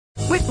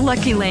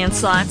Lucky Land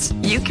Slots,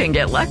 you can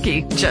get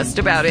lucky just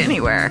about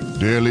anywhere.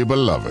 Dearly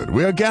beloved,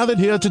 we are gathered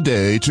here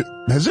today to...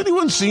 Has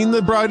anyone seen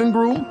the bride and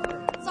groom?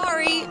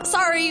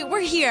 Sorry, we're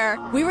here.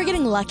 We were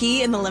getting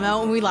lucky in the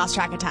limo and we lost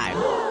track of time.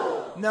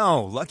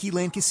 No, Lucky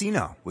Land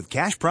Casino, with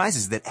cash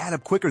prizes that add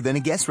up quicker than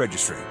a guest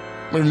registry.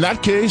 In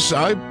that case,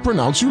 I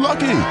pronounce you lucky.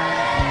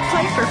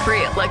 Play for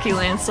free at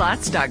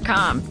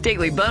LuckyLandSlots.com.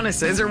 Daily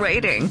bonuses are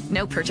waiting.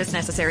 No purchase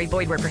necessary.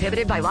 Void where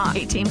prohibited by law.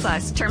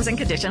 18+. Terms and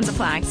conditions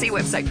apply. See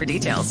website for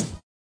details.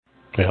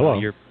 Okay, hello.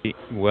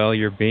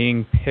 You're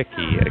being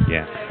picky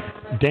again.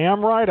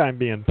 Damn right I'm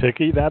being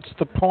picky. That's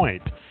the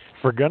point.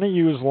 If we're going to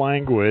use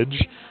language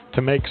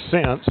to make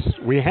sense,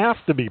 we have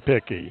to be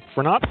picky. If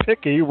we're not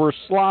picky, we're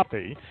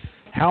sloppy.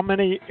 How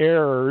many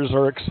errors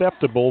are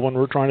acceptable when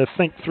we're trying to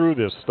think through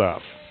this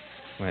stuff?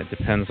 Well, it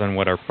depends on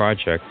what our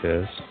project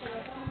is.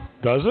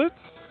 Does it?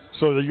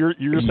 So you're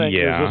saying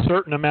there's a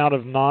certain amount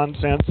of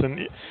nonsense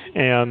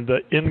and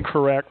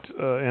incorrect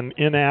and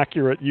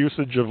inaccurate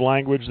usage of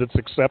language that's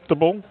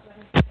acceptable?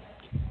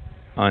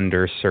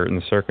 Under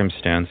certain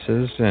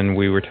circumstances, and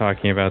we were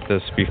talking about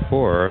this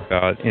before,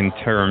 about in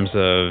terms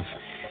of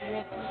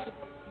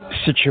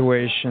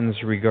situations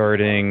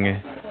regarding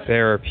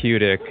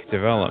therapeutic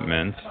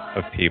development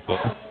of people.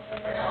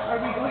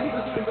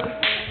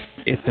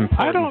 It's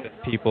important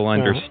that people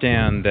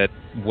understand that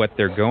what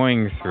they're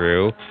going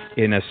through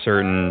in a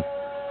certain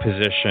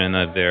position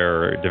of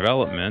their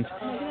development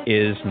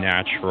is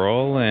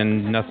natural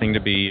and nothing to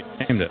be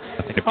ashamed of.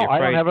 I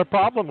don't have a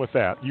problem with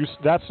that.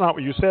 That's not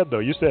what you said, though.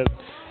 You said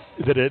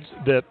that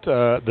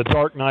the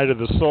dark night of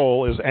the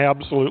soul is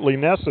absolutely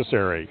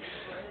necessary,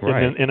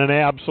 right, in an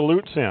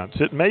absolute sense.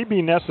 It may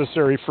be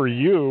necessary for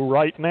you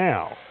right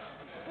now,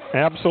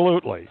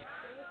 absolutely,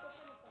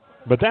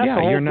 but that's a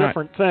whole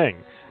different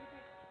thing.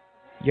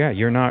 Yeah,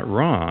 you're not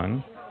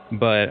wrong.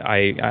 But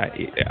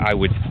I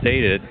would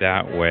state it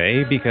that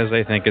way because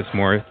I think it's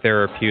more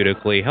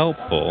therapeutically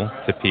helpful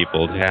to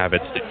people to have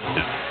it stated.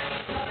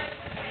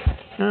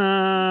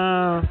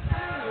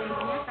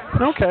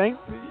 Okay.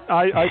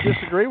 I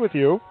disagree with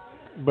you,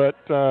 but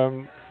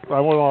I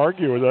won't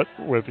argue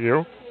with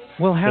you.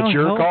 Well, it's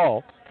your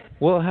call.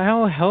 Well,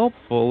 how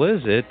helpful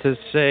is it to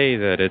say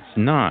that it's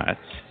not?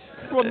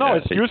 Well, no,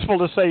 it's useful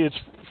to say it's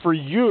for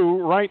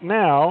you right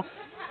now.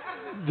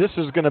 This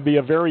is going to be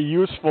a very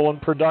useful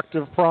and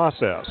productive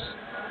process.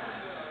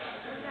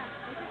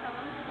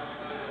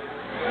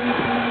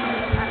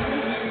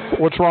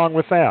 What's wrong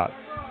with that?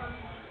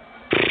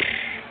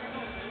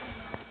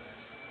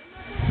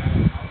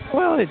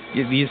 Well,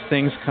 these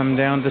things come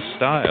down to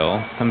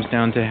style. Comes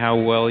down to how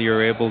well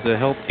you're able to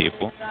help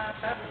people.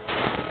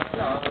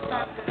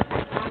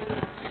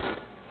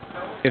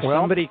 If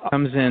somebody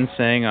comes in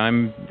saying,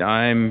 I'm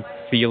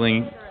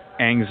feeling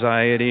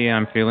anxiety,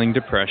 I'm feeling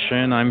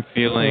depression, I'm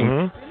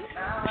feeling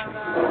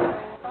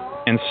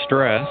and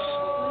stress.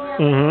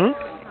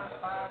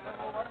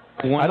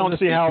 I don't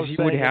see how you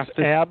would have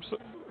to.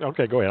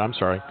 Okay, go ahead. I'm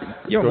sorry.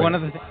 One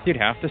of the things you'd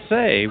have to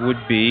say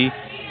would be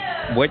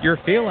what you're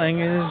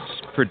feeling is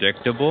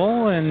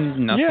predictable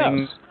and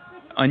nothing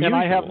unusual. And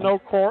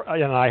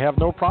I have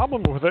no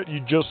problem with it. You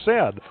just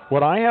said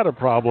what I had a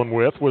problem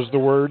with was the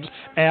words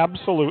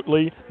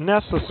absolutely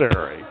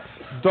necessary.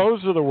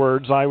 Those are the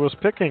words I was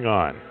picking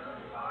on.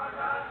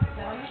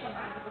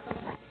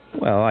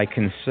 Well, I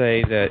can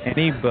say that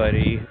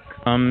anybody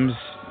comes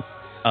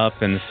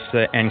up and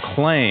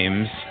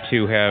claims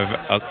to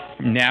have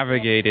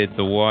navigated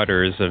the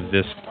waters of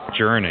this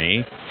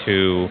journey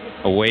to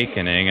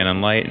awakening and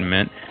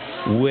enlightenment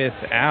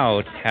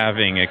without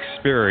having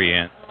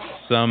experienced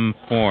some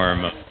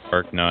form of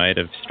dark night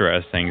of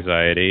stress,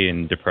 anxiety,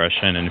 and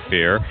depression and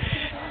fear,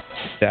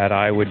 that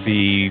I would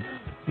be...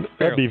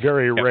 That'd be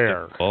very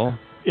rare.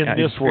 In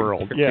this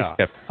world, yeah.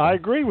 I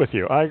agree with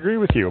you.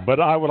 But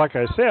like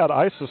I said,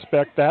 I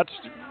suspect that's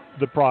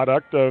the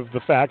product of the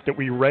fact that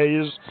we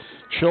raise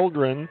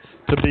children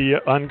to be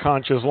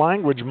unconscious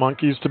language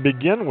monkeys to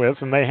begin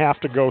with, and they have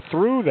to go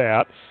through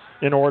that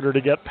in order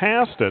to get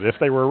past it. If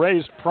they were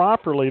raised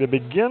properly to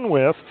begin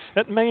with,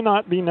 it may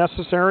not be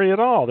necessary at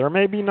all. There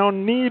may be no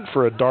need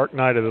for a dark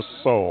night of the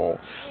soul.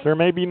 There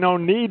may be no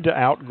need to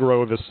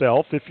outgrow the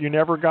self if you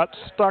never got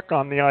stuck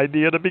on the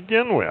idea to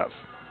begin with.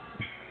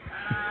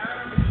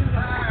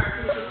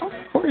 Of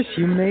course,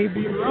 you may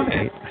be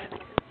right.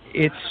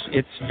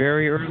 It's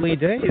very early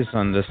days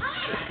on this.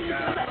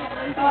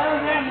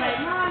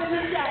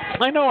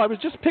 I know. I was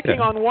just picking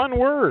on one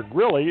word,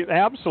 really,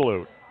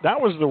 absolute. That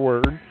was the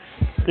word.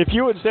 If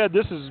you had said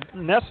this is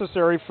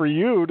necessary for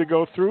you to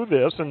go through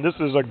this, and this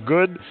is a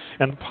good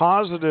and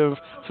positive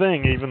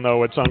thing, even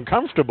though it's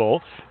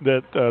uncomfortable,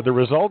 that the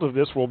result of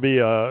this will be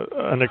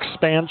an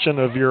expansion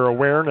of your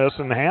awareness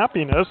and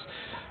happiness,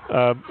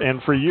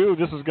 and for you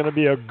this is going to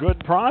be a good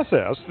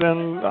process,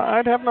 then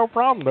I'd have no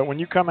problem. But when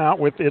you come out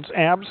with it's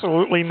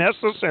absolutely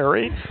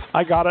necessary,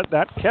 I got it,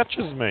 that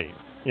catches me,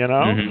 you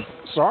know?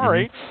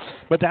 Sorry,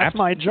 but that's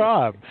my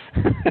job.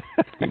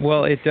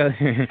 Well, it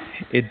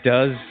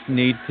does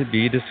need to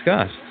be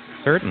discussed,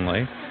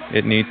 certainly.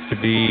 It needs to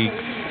be...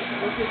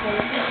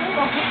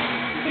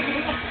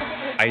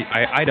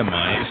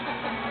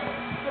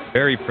 itemized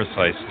very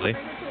precisely.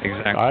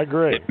 Exactly. I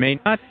agree. It may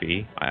not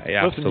be.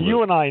 Listen,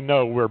 you and I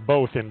know we're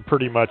both in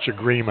pretty much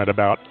agreement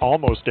about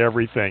almost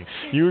everything.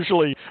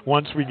 Usually,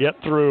 once we get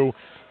through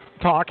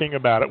talking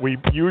about it, we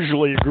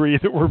usually agree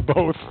that we're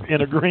both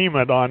in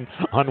agreement on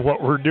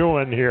what we're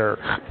doing here.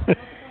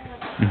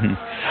 Mm-hmm.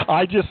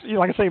 I just,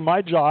 like I say,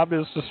 my job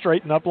is to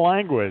straighten up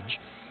language.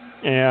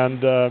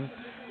 And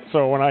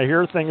so when I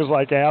hear things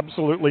like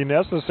absolutely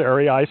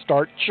necessary, I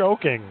start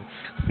choking.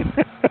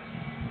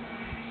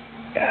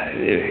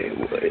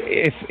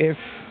 If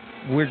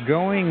we're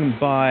going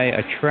by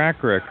a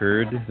track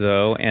record,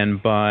 though,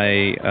 and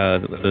by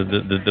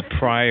the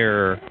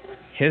prior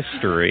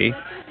history,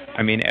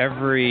 I mean,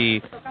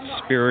 every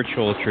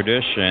spiritual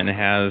tradition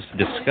has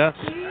discussed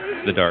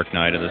the dark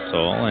night of the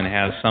soul and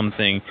has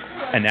something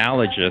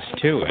analogous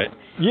to it.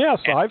 Yes,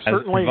 I've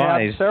certainly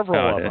had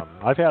several of them.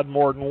 I've had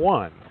more than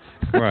one.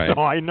 Right.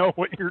 So I know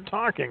what you're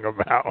talking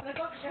about.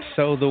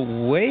 So the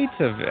weight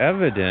of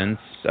evidence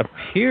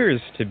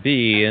appears to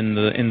be in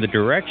the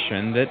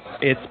direction that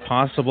it's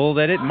possible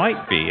that it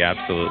might be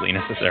absolutely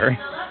necessary.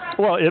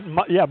 Well,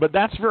 yeah, but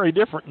that's very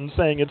different than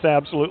saying it's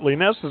absolutely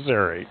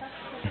necessary.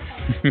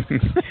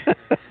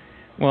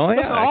 Well,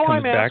 yeah. All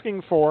I'm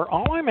asking for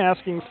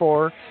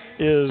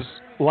is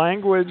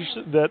language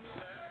that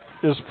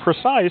is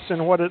precise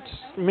in what it's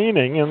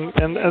meaning,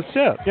 and that's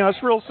it.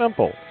 It's real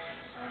simple.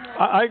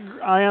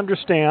 I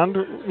understand.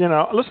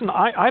 Listen,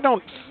 I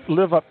don't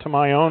live up to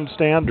my own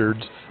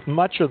standards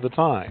much of the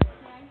time.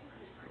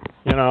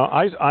 When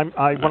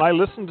I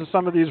listen to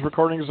some of these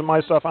recordings of my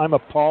stuff, I'm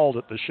appalled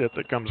at the shit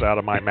that comes out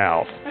of my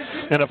mouth.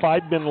 And if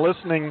I'd been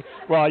listening,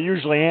 well, I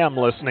usually am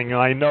listening, and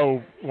I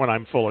know when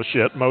I'm full of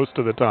shit most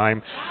of the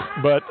time.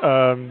 But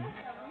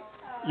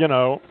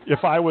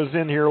if I was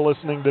in here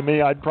listening to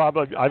me, I've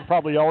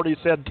probably already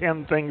said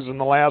 10 things in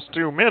the last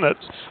 2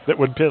 minutes that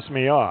would piss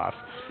me off.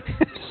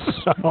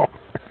 So,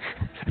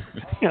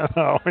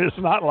 it's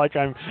not like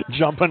I'm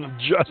jumping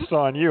just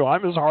on you.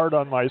 I'm as hard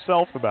on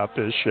myself about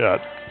this shit.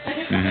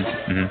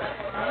 Mm-hmm. Mm-hmm.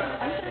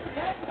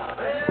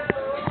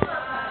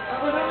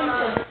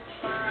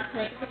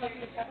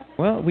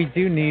 Well, we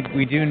do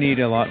need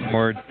a lot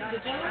more.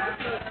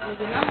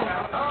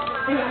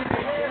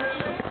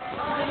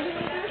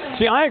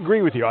 See, I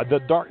agree with you.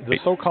 The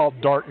so-called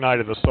dark night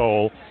of the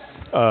soul,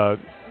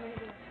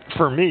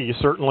 for me,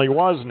 certainly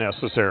was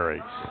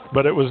necessary.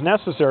 But it was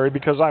necessary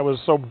because I was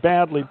so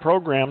badly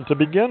programmed to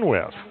begin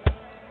with.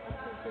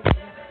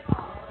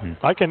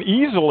 I can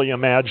easily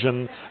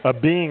imagine a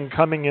being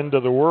coming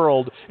into the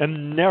world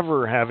and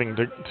never having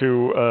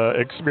to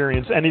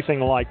experience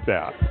anything like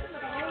that.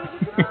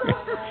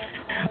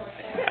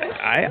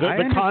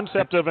 The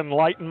concept of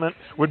enlightenment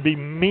would be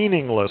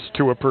meaningless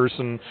to a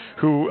person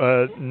who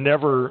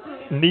never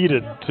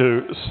needed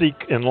to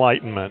seek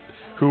enlightenment,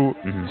 who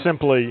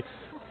simply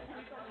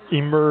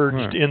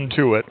emerged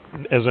into it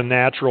as a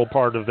natural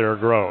part of their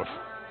growth.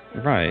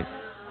 Right.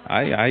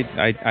 I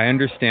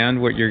understand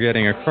what you're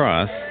getting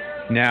across.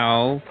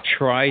 Now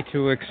try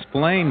to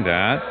explain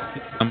that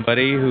to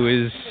somebody who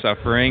is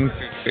suffering.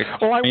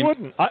 Oh,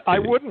 I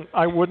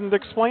wouldn't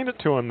explain it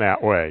to him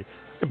that way.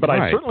 But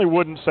right. I certainly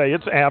wouldn't say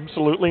it's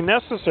absolutely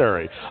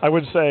necessary. I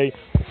would say,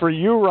 for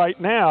you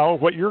right now,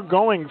 what you're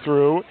going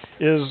through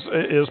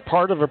is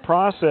part of a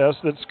process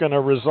that's going to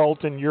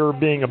result in your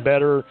being a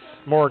better,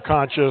 more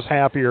conscious,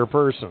 happier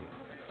person.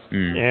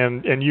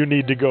 And you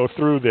need to go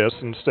through this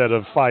instead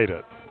of fight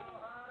it.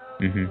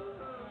 Mm-hmm.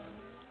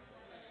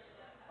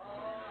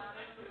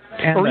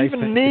 Or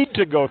even need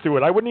to go through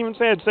it. I wouldn't even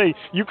say, I'd say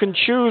you can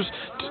choose.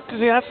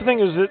 See, that's the thing,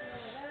 is that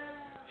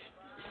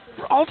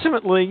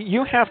ultimately,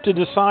 you have to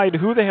decide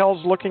who the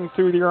hell's looking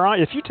through your eye.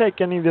 If you take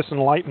any of this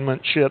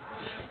enlightenment shit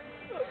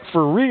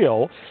for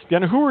real,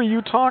 then who are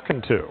you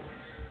talking to?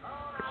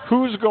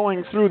 Who's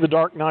going through the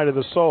dark night of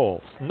the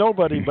soul?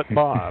 Nobody but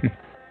Bob.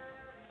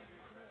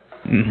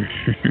 And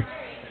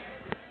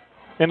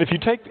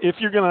if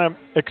you're going to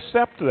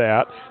accept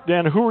that,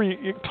 then who are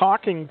you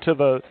talking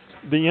to?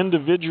 The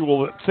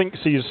individual that thinks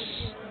he's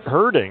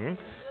hurting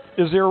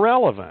is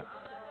irrelevant.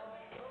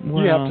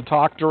 Well, you have to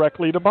talk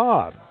directly to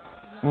Bob.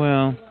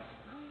 Well,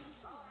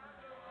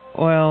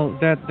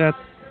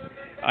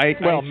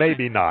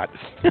 maybe not.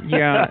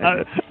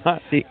 Yeah,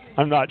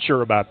 I'm not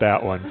sure about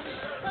that one.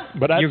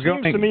 But that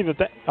seems to me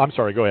that. I'm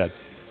sorry. Go ahead.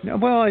 No,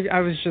 well, I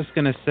was just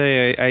going to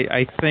say,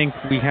 I think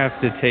we have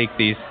to take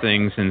these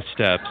things in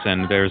steps,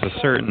 and there's a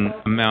certain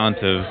amount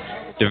of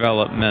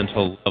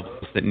developmental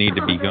levels that need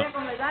to be gone.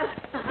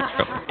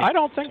 I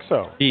don't think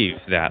so. Achieve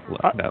that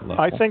level.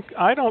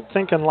 I don't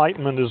think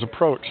enlightenment is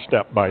approached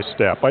step by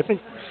step. I think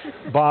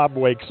Bob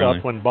wakes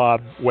up when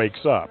Bob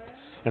wakes up.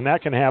 And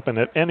that can happen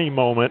at any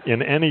moment,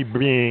 in any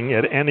being,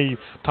 at any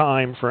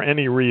time, for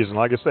any reason.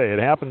 Like I say, it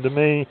happened to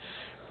me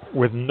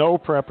with no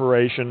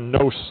preparation,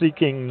 no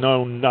seeking,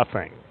 no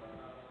nothing.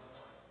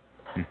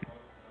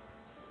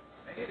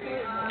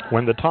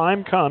 When the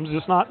time comes,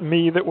 it's not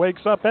me that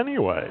wakes up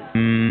anyway.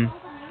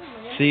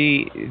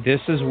 See, this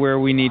is where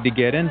we need to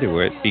get into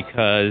it,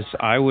 because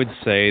I would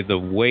say the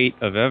weight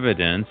of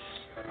evidence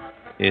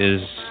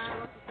is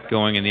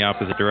going in the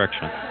opposite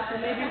direction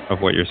of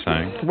what you're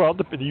saying. Well,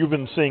 you've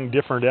been seeing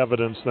different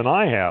evidence than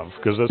I have,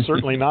 because that's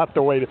certainly not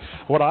the way to...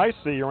 What I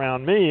see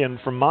around me, and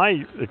from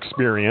my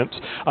experience,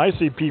 I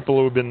see people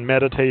who have been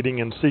meditating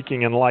and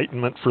seeking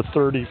enlightenment for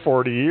 30,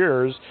 40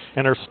 years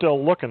and are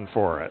still looking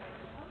for it.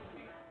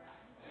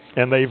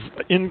 And they've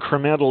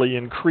incrementally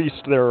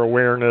increased their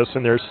awareness,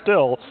 and they're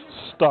still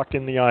stuck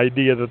in the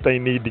idea that they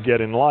need to get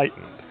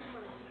enlightened.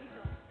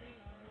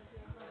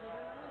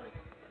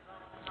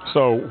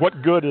 So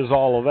what good is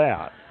all of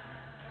that?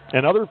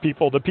 And other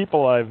people, the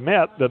people I've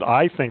met that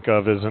I think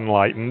of as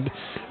enlightened,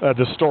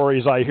 the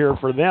stories I hear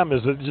for them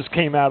is it just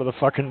came out of the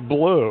fucking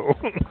blue.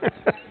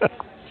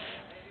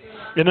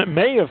 And it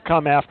may have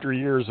come after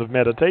years of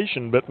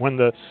meditation, but when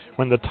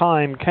the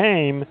time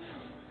came,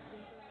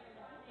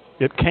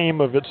 it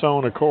came of its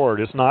own accord.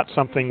 It's not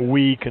something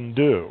we can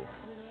do.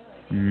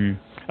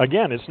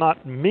 Again, it's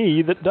not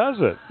me that does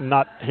it,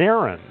 not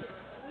Heron.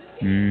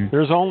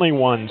 There's only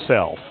one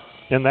self.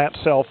 And that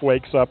self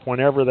wakes up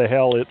whenever the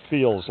hell it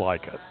feels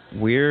like it.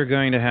 We're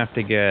going to have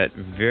to get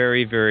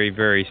very, very,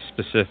 very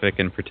specific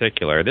and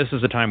particular. This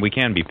is the time we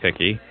can be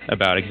picky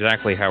about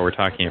exactly how we're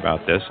talking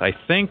about this. I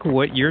think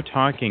what you're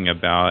talking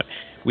about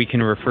we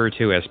can refer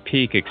to as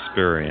peak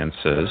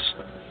experiences.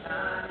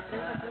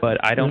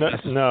 But I don't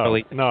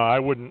necessarily... No, I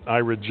wouldn't. I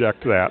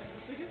reject that.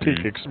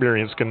 Peak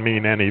experience can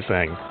mean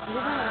anything.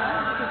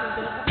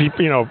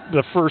 You know,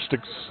 the first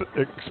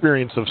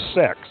experience of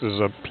sex is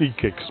a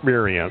peak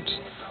experience.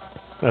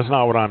 That's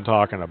not what I'm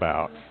talking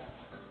about.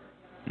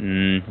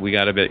 We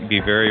got to be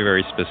very,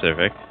 very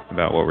specific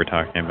about what we're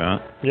talking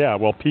about. Yeah,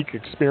 well, peak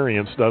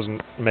experience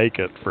doesn't make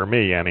it for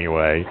me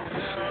anyway.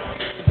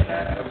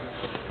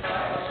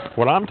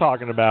 What I'm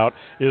talking about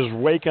is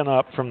waking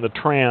up from the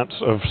trance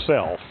of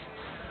self.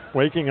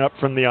 Waking up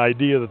from the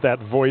idea that that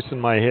voice in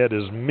my head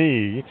is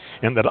me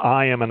and that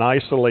I am an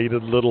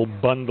isolated little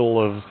bundle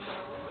of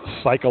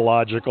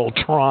psychological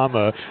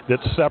trauma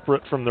that's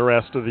separate from the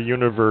rest of the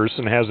universe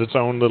and has its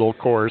own little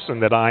course,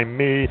 and that I'm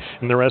me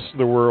and the rest of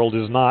the world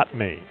is not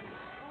me.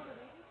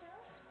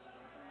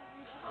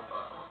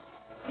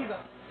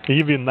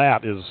 Even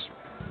that is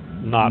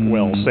not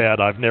well said.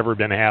 I've never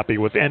been happy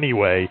with any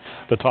way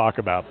to talk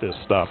about this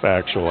stuff,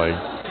 actually.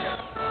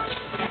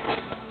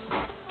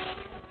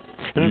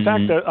 And in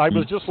fact, I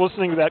was just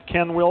listening to that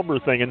Ken Wilber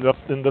thing, and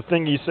the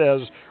thing he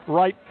says,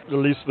 right, at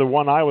least the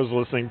one I was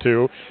listening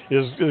to,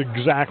 is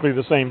exactly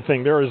the same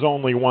thing. There is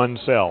only one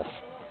self,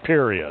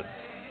 period.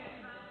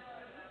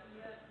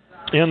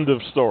 End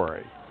of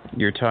story.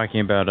 You're talking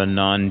about a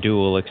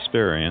non-dual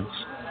experience.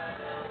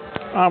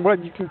 Well,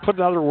 you can put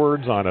other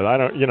words on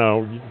it. You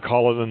can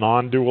call it a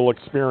non-dual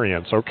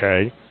experience,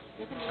 okay.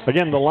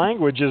 Again, the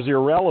language is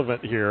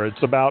irrelevant here.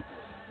 It's about...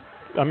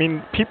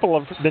 people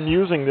have been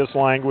using this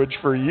language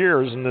for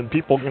years, and then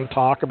people can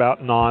talk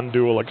about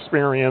non-dual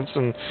experience,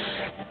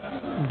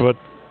 but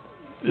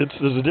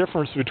there's a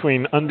difference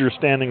between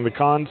understanding the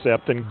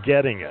concept and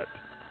getting it.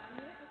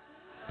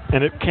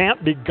 And it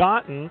can't be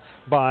gotten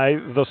by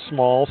the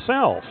small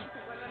self,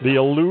 the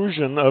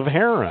illusion of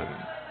Heron.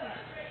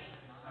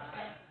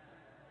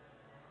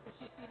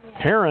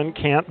 Heron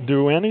can't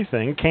do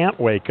anything, can't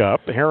wake up.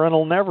 Heron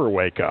will never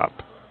wake up,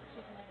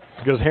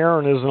 because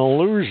Heron is an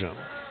illusion.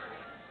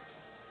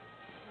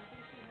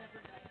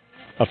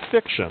 A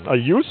fiction, a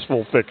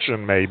useful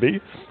fiction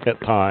maybe at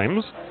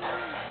times.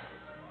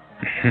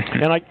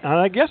 And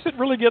I guess it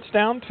really gets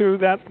down to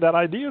that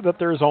idea that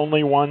there's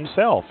only one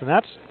self, and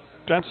that's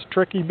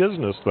tricky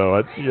business, though.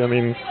 I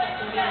mean,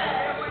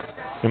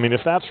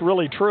 if that's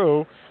really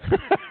true,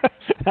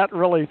 that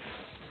really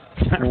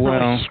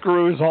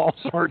screws all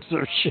sorts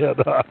of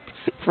shit up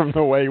from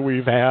the way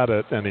we've had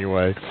it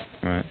anyway.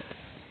 Right.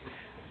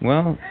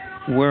 Well,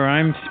 where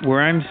I'm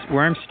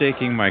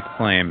staking my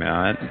claim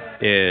at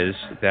is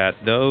that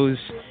those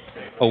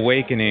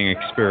awakening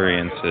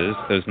experiences,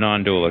 those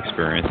non-dual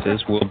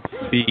experiences, will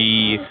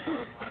be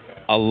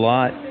a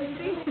lot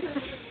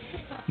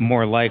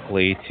more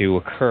likely to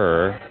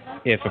occur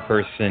if a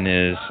person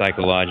is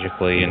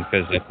psychologically and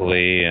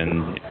physically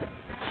and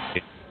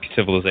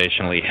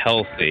civilizationally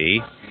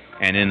healthy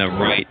and in the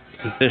right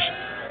position.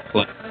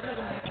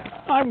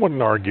 I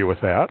wouldn't argue with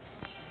that.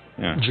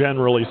 Yeah.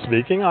 Generally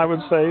speaking, I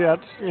would say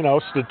that's,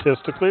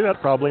 statistically,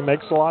 that probably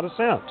makes a lot of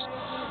sense.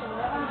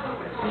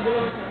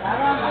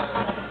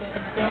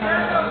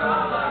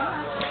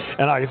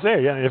 And I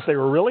say, if they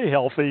were really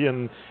healthy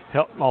and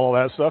all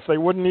that stuff, they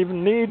wouldn't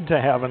even need to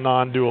have a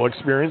non-dual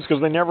experience,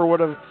 because they never would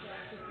have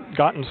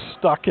gotten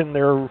stuck in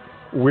their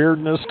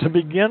weirdness to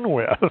begin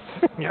with.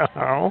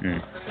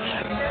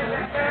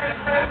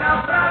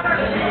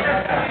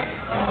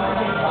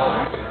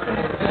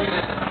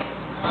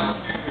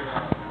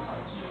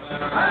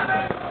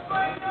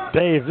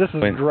 Dave, this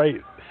is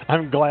great.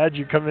 I'm glad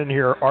you come in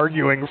here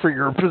arguing for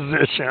your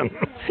position.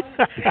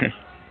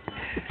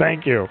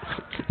 Thank you.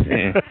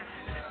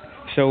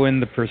 So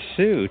in the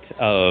pursuit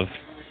of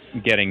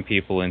getting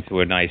people into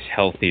a nice,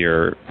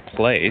 healthier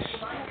place,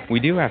 we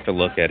do have to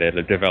look at it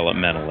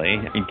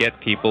developmentally and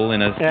get people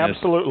in a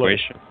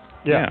situation.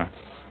 Yeah,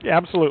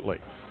 absolutely.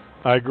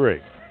 I agree.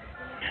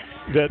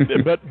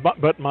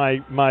 But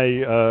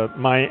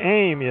my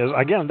aim is,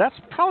 again, that's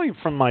probably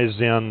from my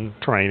Zen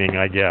training,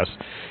 I guess,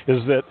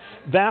 is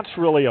that's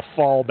really a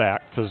fallback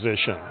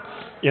position.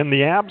 In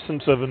the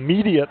absence of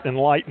immediate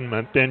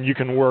enlightenment, then you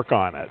can work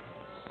on it,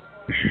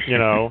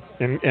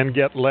 and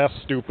get less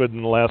stupid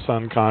and less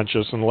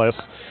unconscious and less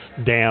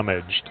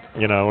damaged,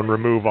 and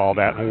remove all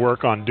that and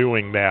work on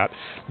doing that.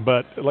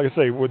 But like I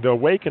say, with the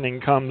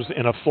awakening comes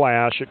in a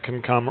flash. It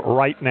can come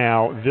right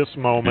now, this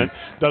moment.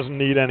 Doesn't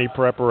need any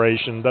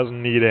preparation.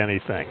 Doesn't need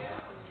anything.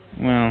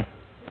 Well,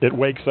 it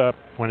wakes up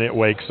when it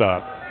wakes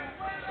up.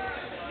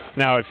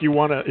 Now, if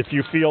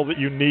you feel that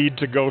you need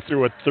to go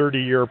through a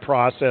 30-year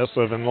process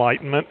of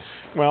enlightenment,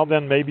 well,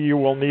 then maybe you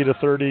will need a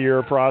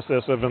 30-year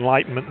process of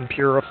enlightenment and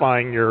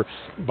purifying your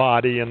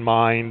body and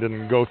mind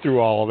and go through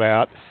all of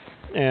that,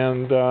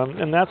 and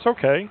that's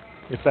okay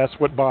if that's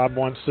what Bob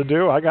wants to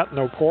do. I got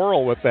no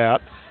quarrel with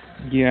that.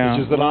 Yeah.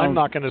 It's just that I'm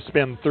not going to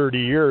spend 30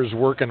 years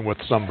working with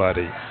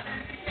somebody.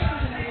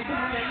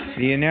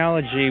 The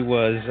analogy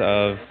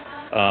was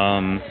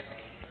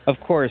of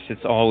course,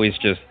 it's always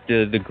just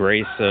the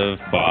grace of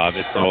Bob.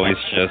 It's always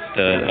just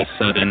a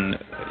sudden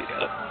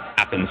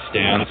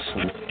happenstance.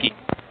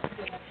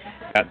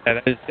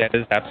 That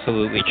is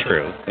absolutely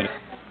true.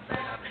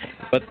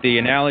 But the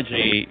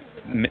analogy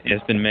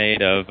has been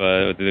made of,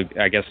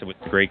 I guess it was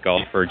the great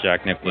golfer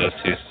Jack Nicklaus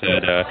who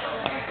said,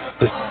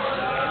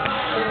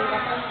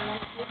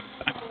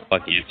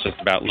 lucky, it's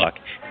just about luck.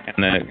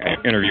 And the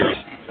interviewers...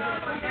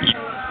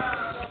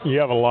 You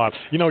have a lot.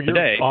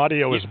 Your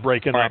audio is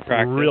breaking up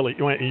really.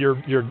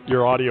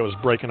 Your audio is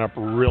breaking up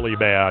really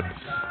bad,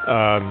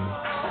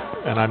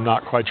 and I'm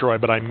not quite sure.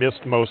 But I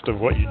missed most of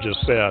what you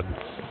just said.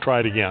 Try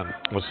it again.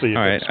 Let's see.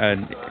 All right.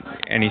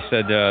 And he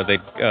said that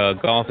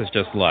golf is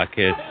just luck.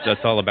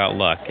 It's all about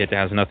luck. It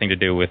has nothing to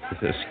do with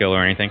skill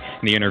or anything.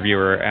 And the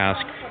interviewer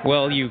asked,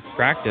 "Well, you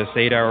practice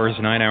 8 hours,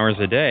 9 hours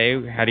a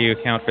day. How do you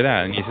account for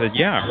that?" And he said,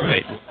 "Yeah,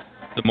 right.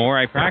 The more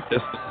I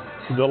practice,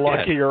 the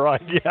luckier I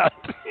get."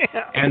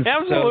 And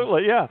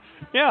absolutely, so,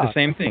 yeah. The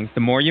same thing.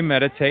 The more you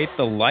meditate,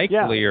 the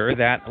likelier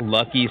that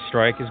lucky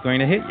strike is going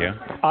to hit you.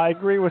 I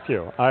agree with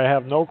you. I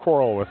have no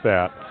quarrel with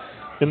that.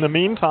 In the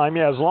meantime,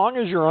 as long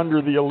as you're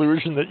under the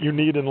illusion that you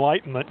need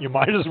enlightenment, you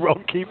might as well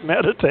keep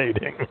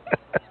meditating.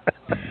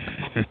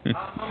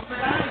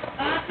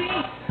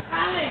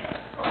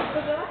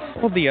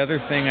 Well, the other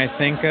thing I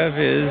think of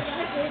is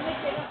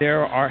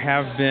there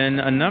have been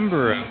a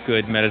number of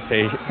good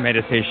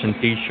meditation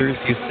teachers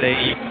who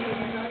say...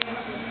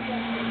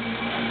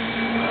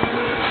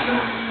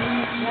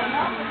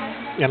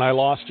 And I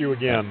lost you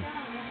again.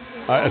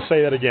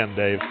 Say that again,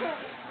 Dave.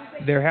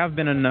 There have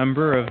been a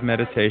number of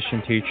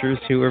meditation teachers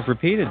who have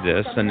repeated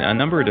this, and a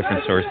number of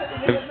different sources.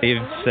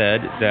 They've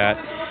said that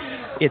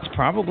it's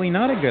probably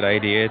not a good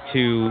idea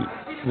to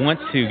want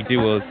to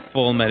do a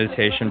full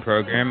meditation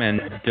program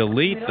and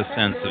delete the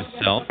sense of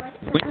self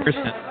when your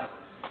sense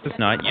is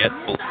not yet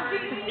full.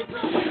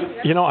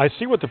 I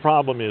see what the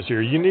problem is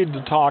here. You need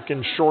to talk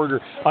in shorter...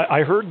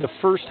 I heard the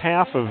first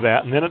half of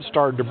that, and then it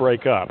started to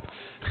break up.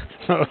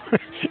 So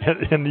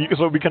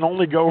we can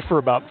only go for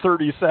about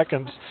 30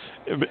 seconds,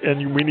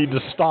 and we need to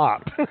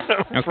stop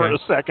for a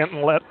second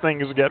and let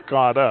things get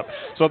caught up.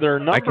 So there are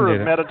a number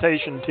of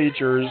meditation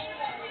teachers...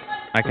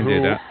 I can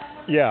do that.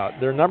 Yeah,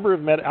 there are a number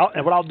of...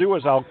 and what I'll do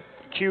is I'll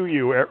cue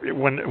you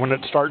when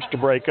it starts to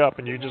break up,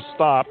 and you just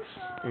stop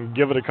and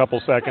give it a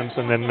couple seconds,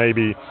 and then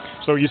maybe...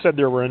 So you said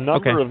there were a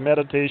number of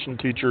meditation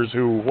teachers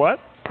who what?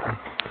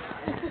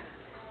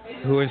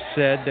 Who have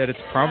said that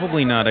it's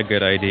probably not a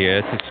good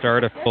idea to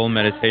start a full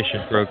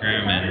meditation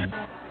program and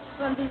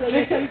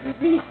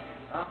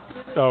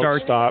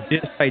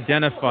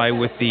disidentify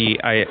with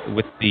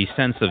the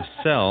sense of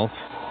self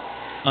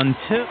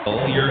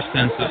until your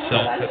sense of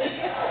self...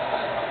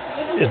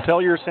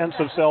 Until your sense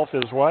of self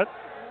is what?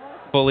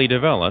 Fully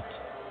developed.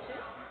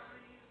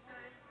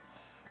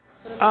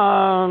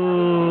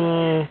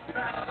 Well,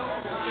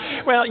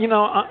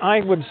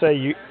 I would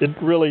say it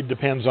really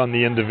depends on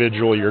the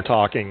individual you're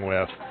talking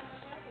with.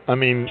 I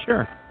mean,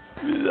 sure.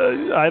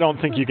 I don't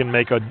think you can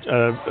make a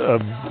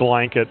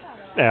blanket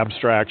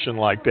abstraction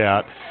like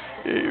that.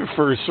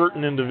 For a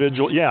certain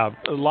individual, a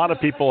lot of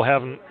people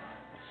haven't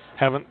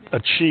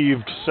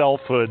achieved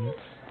selfhood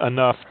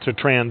enough to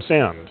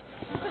transcend.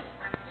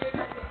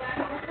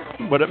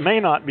 But it may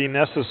not be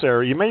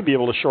necessary. You may be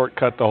able to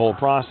shortcut the whole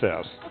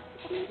process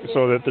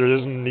so that there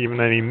isn't even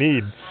any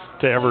need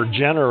to ever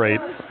generate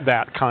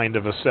that kind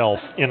of a self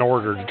in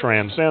order to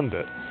transcend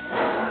it.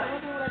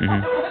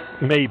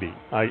 Mm-hmm. Maybe.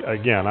 I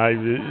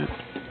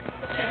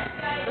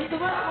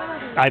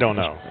don't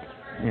know.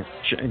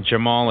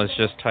 Jamal has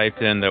just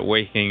typed in that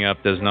waking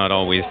up does not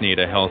always need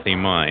a healthy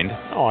mind.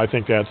 Oh, I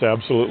think that's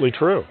absolutely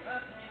true.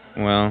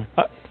 Well,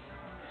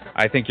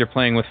 I think you're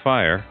playing with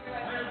fire.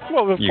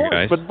 Well, of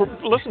course, but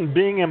listen,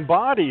 being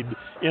embodied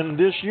in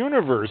this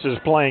universe is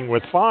playing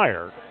with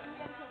fire.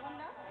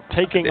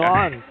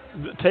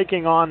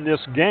 taking on this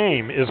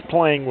game is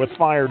playing with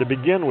fire to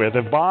begin with.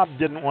 If Bob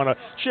didn't want to,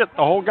 the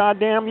whole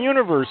goddamn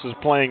universe is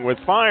playing with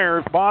fire.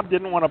 If Bob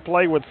didn't want to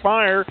play with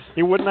fire,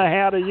 he wouldn't have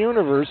had a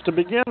universe to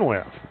begin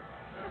with.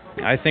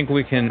 I think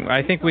we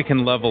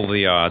can level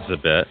the odds a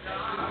bit.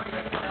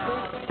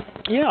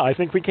 Yeah, I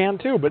think we can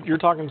too, but you're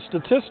talking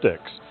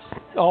statistics.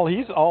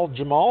 All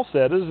Jamal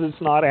said is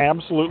it's not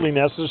absolutely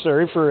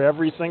necessary for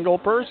every single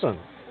person.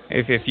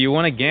 If you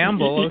want to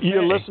gamble, okay.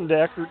 You listen to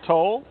Eckhart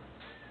Tolle?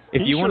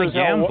 If you want to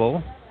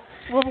gamble...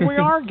 Well, we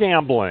are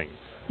gambling.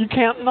 You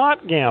can't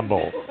not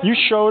gamble. You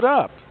showed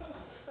up.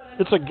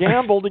 It's a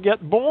gamble to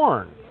get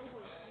born.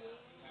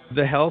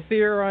 The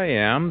healthier I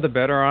am, the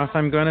better off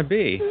I'm going to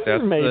be.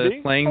 That's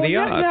playing the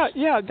odds.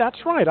 Yeah, that's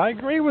right. I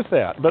agree with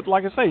that. But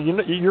like I say,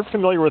 you're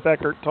familiar with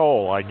Eckhart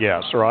Tolle, I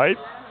guess, right?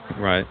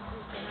 Right.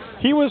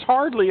 He was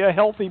hardly a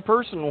healthy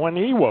person when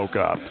he woke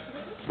up.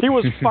 He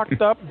was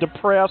fucked up,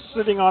 depressed,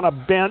 sitting on a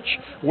bench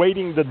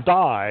waiting to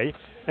die,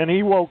 and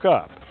he woke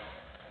up.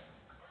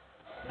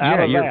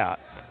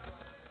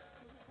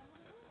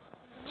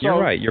 You're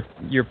right.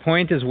 Your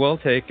point is well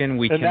taken.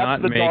 We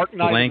cannot make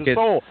blanket.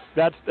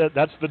 That's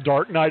the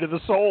dark night of the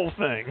soul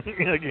thing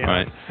again.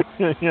 Right.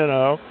 You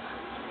know.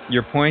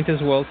 Your point is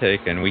well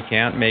taken. We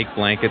can't make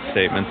blanket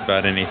statements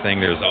about anything.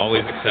 There's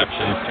always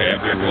exceptions to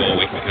every rule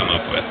we can come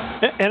up with.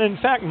 And in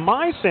fact,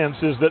 my sense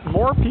is that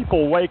more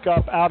people wake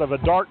up out of a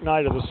dark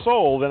night of the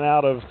soul than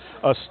out of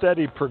a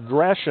steady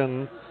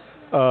progression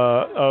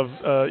of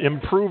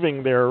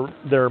improving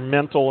their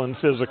mental and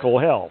physical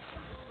health.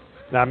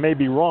 Now, I may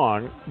be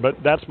wrong, but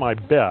that's my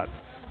bet,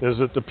 is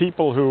that the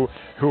people who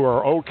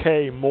are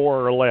okay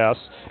more or less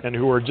and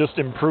who are just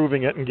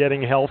improving it and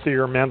getting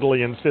healthier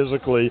mentally and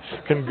physically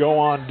can go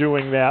on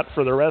doing that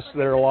for the rest of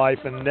their life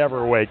and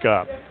never wake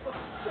up.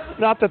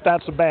 Not that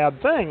that's a bad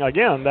thing.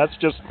 Again, that's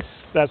just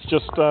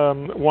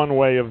one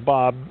way of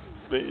Bob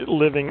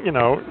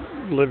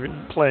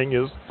playing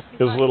his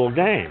little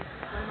game.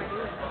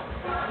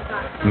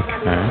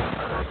 Okay.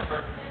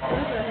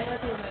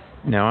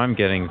 Now I'm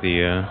getting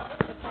the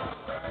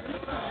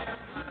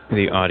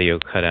audio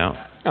cut out.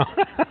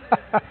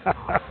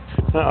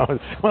 Well,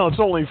 it's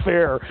only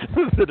fair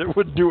that it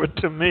would do it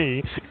to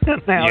me,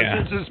 and now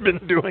it's just been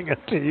doing it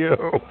to you.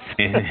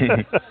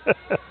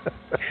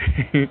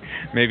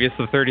 Maybe it's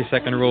the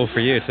 30-second rule for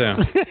you, too.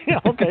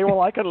 Okay,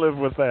 well, I can live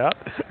with that.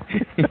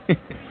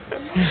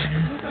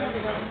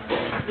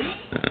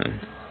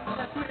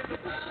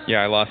 Yeah,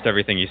 I lost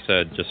everything you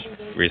said just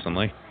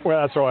recently.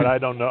 Well, that's all right. I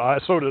don't know.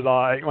 So did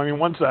I. I mean,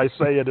 once I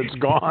say it, it's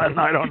gone.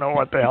 I don't know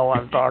what the hell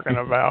I'm talking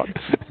about.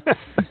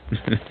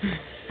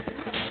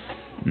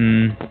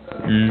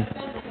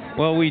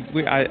 Well,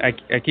 I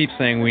keep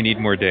saying we need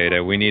more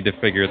data. We need to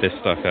figure this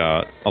stuff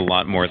out a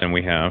lot more than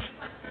we have.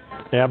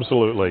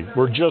 Absolutely.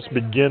 We're just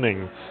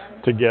beginning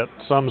to get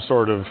some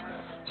sort of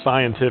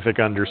scientific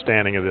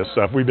understanding of this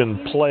stuff. We've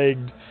been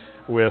plagued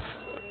with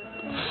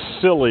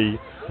silly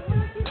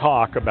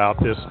talk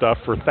about this stuff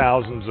for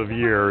thousands of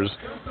years,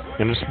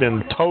 and it's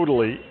been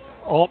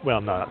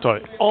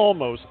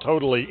almost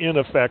totally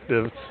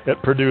ineffective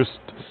at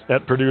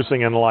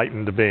producing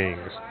enlightened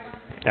beings.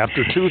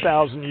 After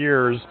 2,000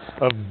 years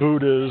of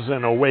Buddhas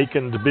and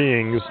awakened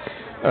beings,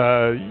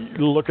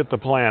 look at the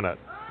planet.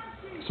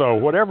 So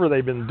whatever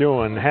they've been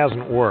doing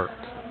hasn't worked.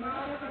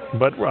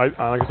 But like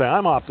I say,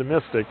 I'm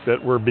optimistic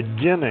that we're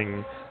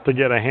beginning to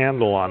get a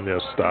handle on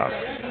this stuff.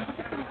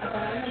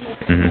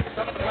 Mm-hmm.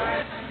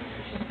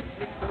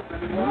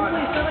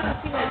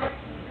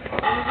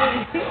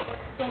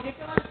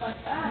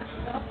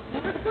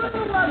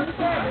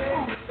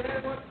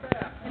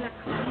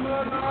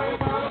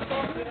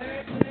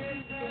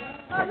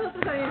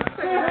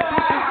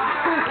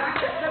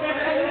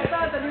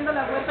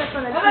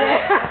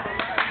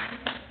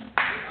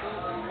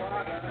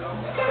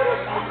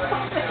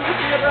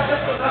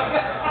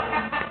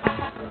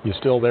 You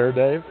still there,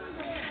 Dave?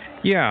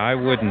 Yeah, I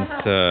wouldn't.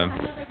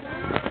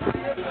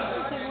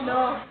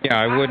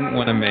 I wouldn't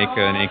want to make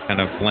any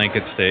kind of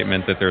blanket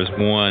statement that there's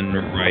one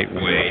right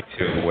way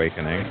to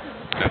awakening.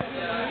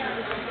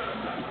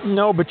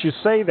 No, but you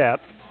say that,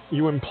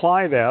 you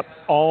imply that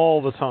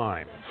all the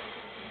time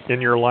in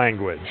your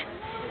language,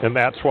 and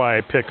that's why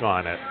I pick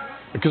on it,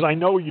 because I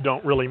know you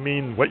don't really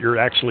mean what you're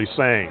actually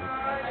saying.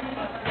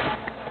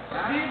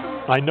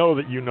 I know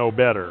that you know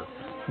better,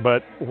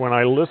 but when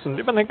I listen,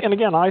 and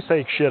again, I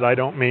say shit I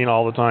don't mean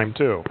all the time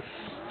too.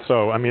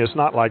 So, I mean, it's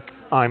not like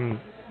I'm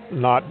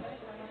not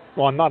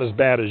as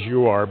bad as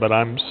you are, but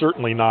I'm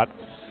certainly not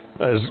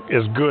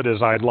as good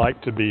as I'd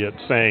like to be at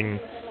saying,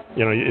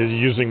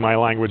 using my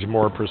language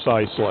more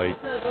precisely.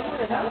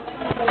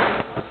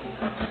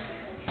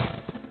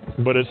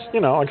 But it's,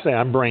 like I say,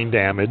 I'm brain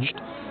damaged.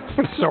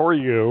 So are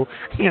you,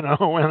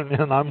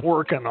 and I'm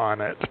working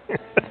on it.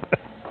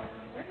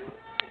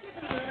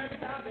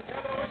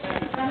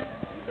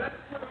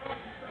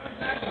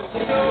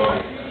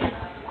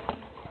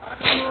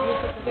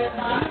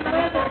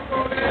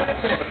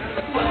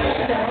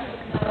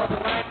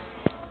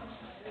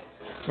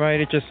 Right,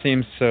 it just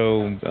seems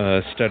so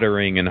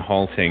stuttering and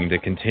halting to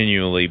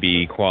continually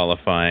be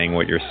qualifying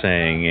what you're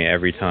saying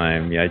every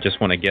time. Yeah, I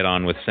just want to get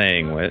on with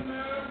saying it.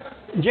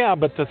 Yeah,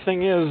 but the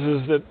thing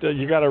is that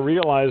you got to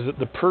realize that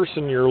the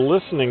person you're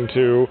listening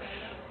to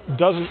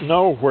doesn't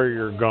know where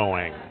you're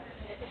going.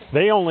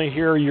 They only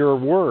hear your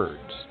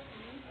words.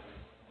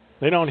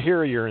 They don't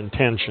hear your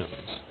intentions.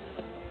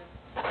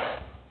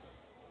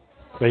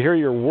 They hear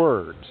your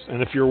words.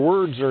 And if your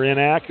words are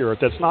inaccurate,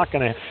 that's not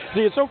going to...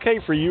 See, it's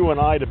okay for you and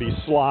I to be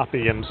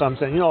sloppy in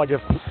something. Like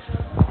if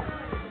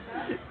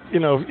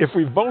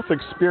we've both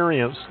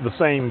experienced the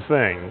same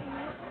thing,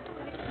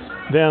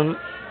 then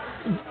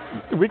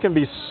we can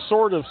be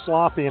sort of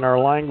sloppy in our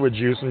language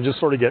use and just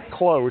sort of get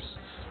close.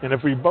 And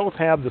if we both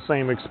had the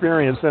same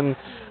experience, then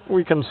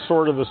we can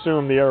sort of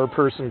assume the other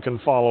person can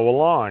follow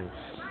along.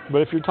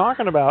 But if you're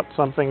talking about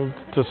something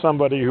to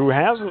somebody who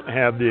hasn't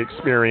had the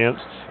experience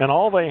and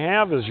all they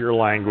have is your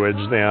language,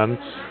 then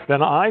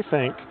I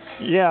think,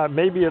 yeah,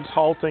 maybe it's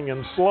halting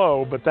and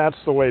slow, but that's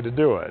the way to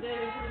do it.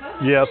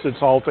 Yes, it's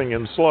halting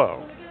and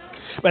slow.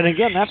 But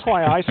again, that's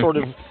why I sort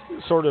of,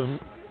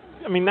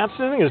 I mean, that's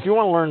the thing is, if you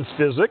want to learn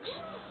physics,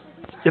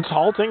 it's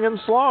halting and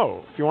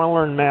slow. If you want to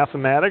learn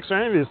mathematics or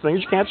any of these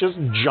things, you can't just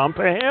jump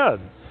ahead.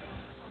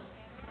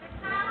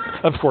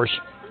 Of course,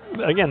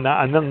 again,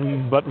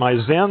 but my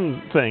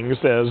Zen thing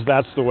says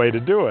that's the way to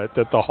do it,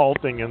 that the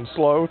halting and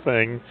slow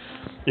thing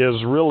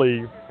is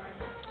really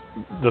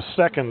the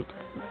second,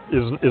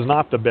 is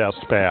not the best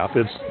path.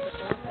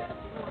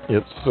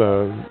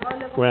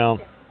 Well,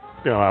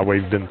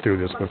 we've been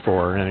through this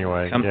before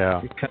anyway.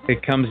 Yeah.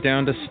 It comes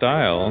down to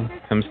style.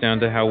 It comes down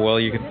to how well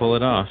you can pull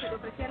it off.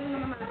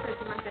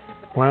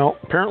 Well,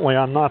 apparently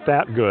I'm not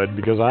that good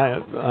because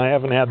I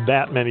haven't had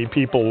that many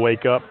people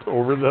wake up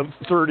over the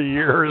 30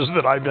 years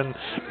that I've been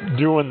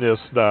doing this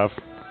stuff.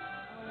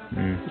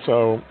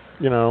 So,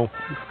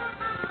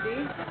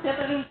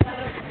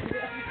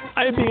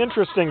 it'd be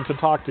interesting to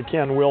talk to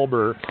Ken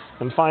Wilber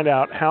and find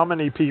out how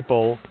many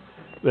people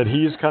that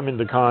he's come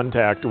into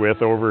contact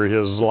with over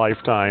his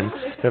lifetime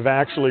have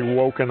actually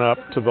woken up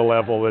to the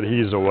level that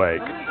he's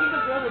awake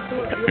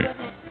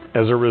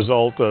as a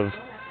result of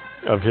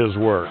his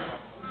work.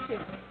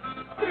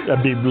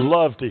 I'd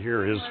love to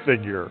hear his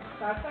figure,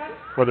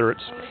 whether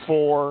it's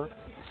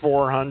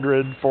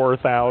 400,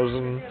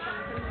 4,000.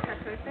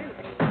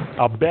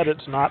 I'll bet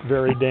it's not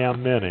very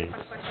damn many.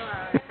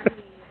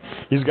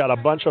 He's got a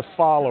bunch of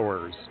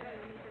followers,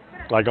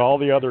 like all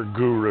the other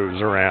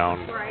gurus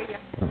around.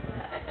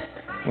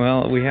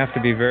 Well, we have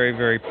to be very,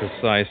 very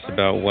precise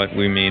about what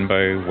we mean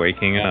by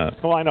waking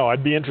up. Well, I know.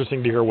 It'd be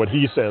interesting to hear what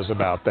he says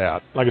about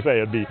that. Like I say,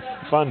 it'd be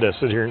fun to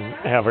sit here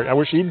and I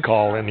wish he'd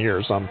call in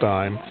here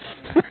sometime.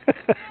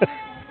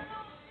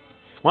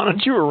 Why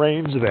don't you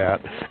arrange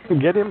that?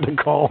 Get him to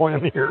call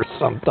in here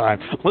sometime.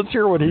 Let's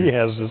hear what he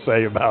has to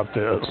say about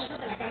this.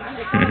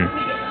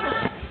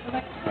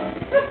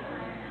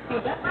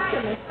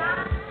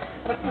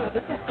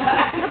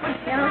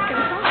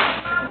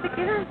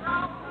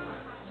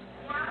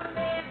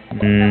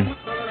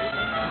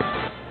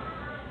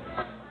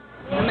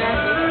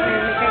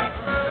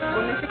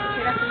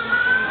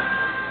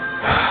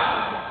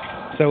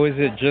 So is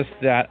it just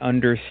that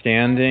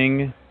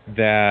understanding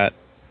that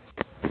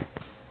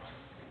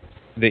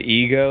the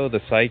ego, the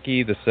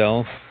psyche, the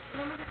self,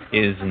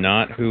 is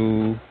not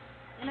who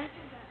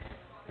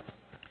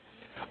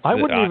I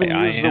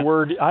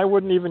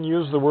wouldn't even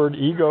use the word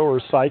ego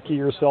or psyche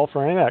or self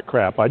or any of that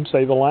crap. I'd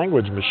say the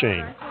language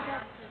machine.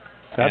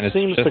 That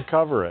seems to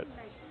cover it.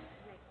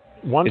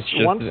 Well,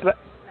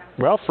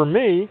 for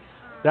me,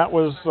 that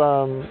was.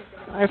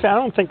 I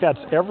don't think that's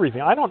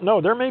everything. I don't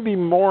know. There may be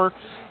more.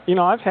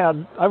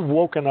 I've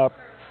woken up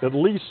at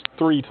least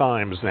 3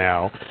 times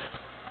now,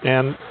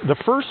 and the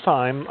first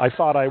time I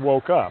thought I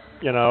woke up,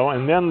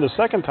 and then the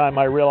second time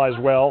I realized,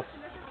 well,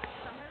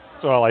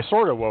 I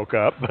sort of woke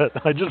up, but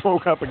I just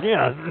woke up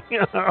again,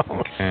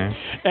 Okay.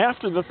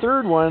 After the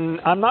third one,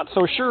 I'm not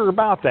so sure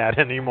about that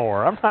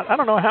anymore. I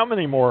don't know how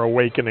many more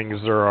awakenings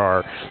there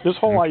are. This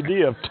whole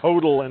idea of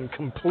total and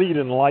complete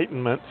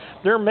enlightenment,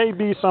 there may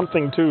be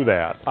something to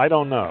that. I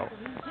don't know.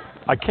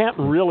 I can't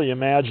really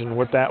imagine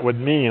what that would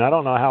mean. I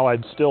don't know how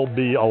I'd still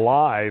be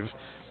alive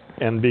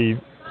and be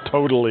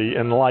totally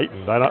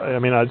enlightened.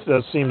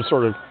 That seems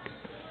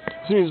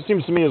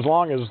seems to me as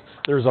long as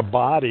there's a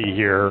body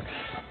here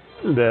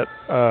that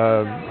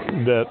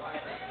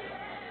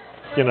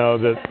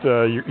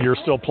you're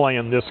still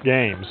playing this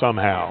game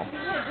somehow.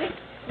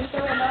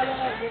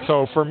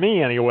 So for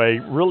me anyway,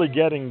 really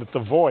getting that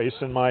the voice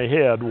in my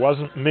head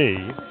wasn't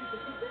me,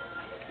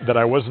 that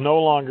I was no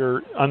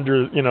longer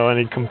under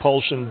any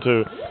compulsion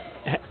to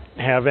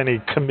have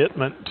any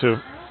commitment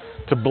to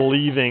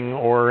believing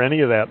or any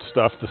of that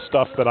stuff, the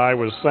stuff that I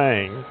was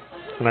saying,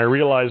 and I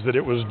realized that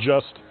it was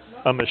just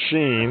a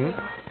machine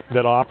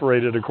that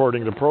operated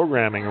according to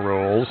programming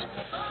rules.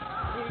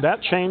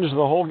 That changed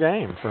the whole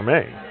game for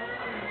me.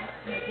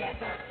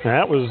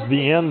 That was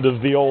the end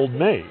of the old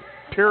me,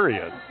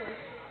 period.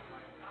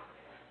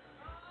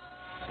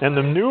 And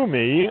the new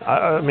me,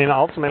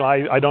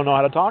 ultimately, I don't know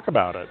how to talk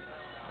about it.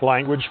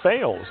 language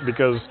fails,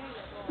 because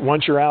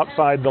once you're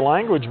outside the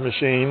language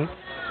machine,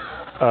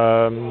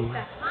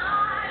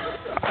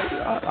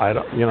 I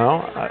don't,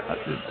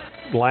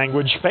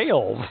 language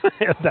fails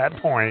at that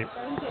point.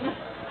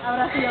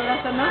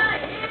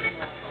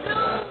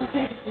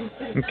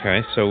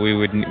 Okay, so we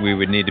would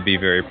need to be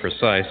very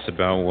precise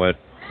about what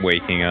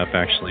waking up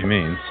actually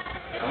means.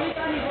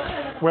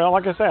 Well,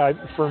 like I say,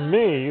 for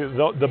me,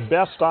 the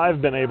best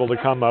I've been able to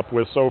come up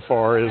with so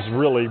far is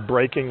really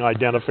breaking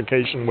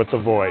identification with the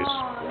voice.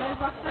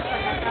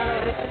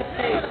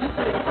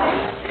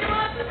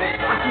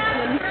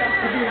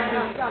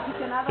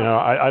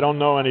 I don't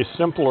know any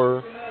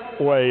simpler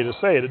way to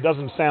say it. It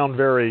doesn't sound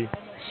very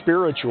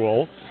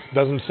spiritual,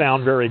 doesn't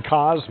sound very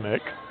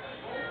cosmic,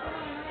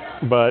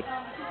 but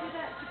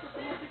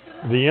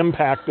the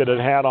impact that it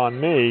had on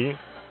me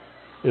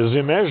is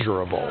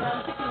immeasurable.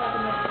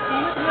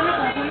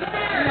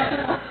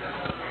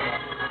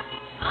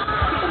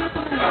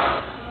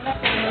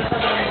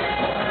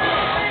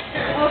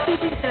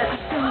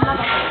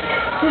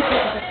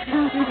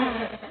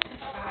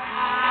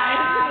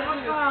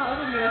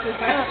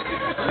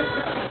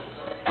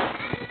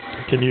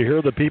 Can you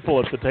hear the people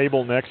at the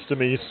table next to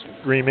me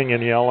screaming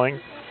and yelling?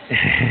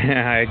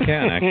 I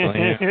can,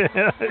 actually.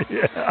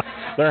 Yeah,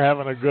 they're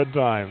having a good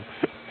time.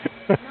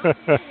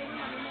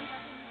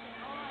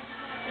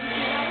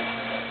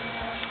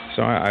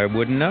 So I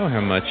wouldn't know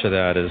how much of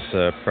that is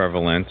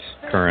prevalent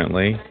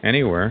currently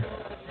anywhere.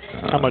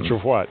 How much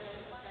of what?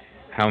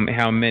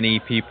 How many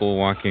people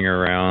walking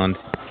around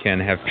can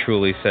have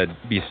truly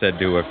be said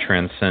to have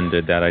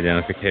transcended that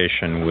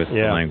identification with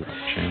the language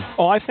machine?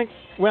 Oh, I think,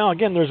 well,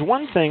 again, there's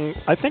one thing.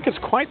 I think it's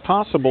quite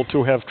possible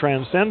to have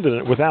transcended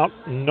it without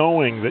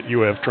knowing that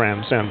you have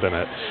transcended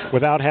it,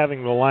 without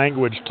having the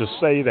language to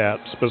say that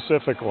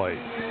specifically.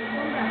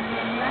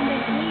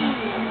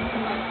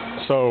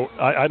 So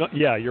I don't.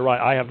 Yeah, you're right.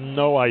 I have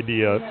no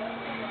idea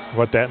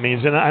what that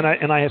means, and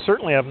I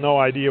certainly have no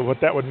idea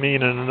what that would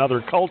mean in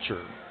another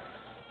culture,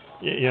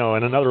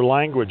 in another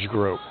language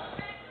group.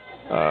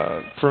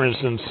 For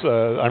instance,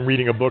 I'm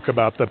reading a book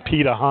about the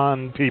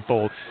Pitahan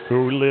people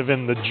who live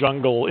in the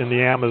jungle, in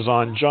the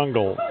Amazon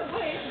jungle,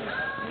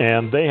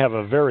 and they have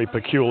a very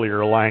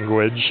peculiar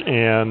language,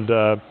 and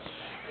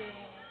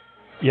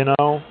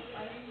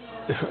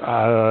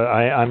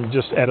I'm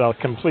just at a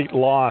complete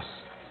loss.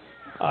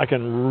 I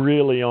can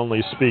really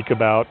only speak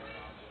about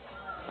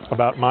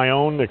my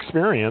own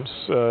experience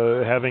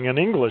having an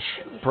English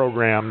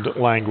programmed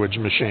language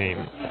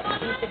machine.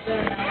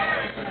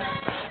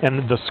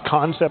 And this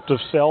concept of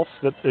self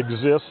that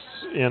exists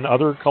in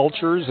other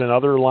cultures, in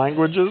other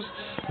languages,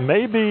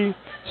 may be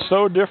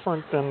so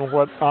different than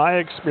what I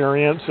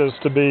experience as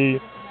to be,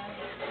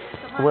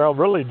 well,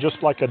 really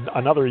just like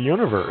another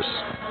universe.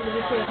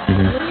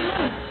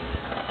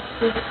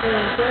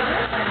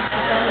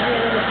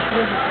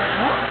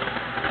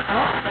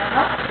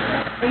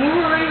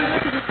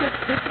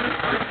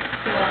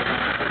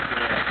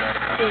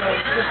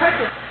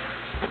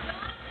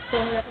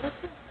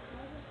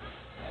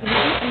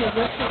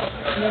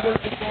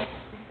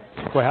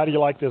 Well, how do you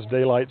like this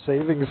daylight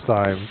savings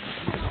time?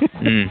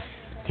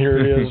 Here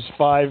it is,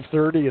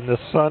 5:30, and the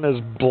sun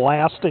is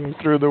blasting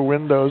through the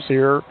windows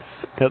here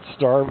at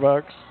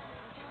Starbucks.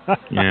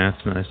 Yeah,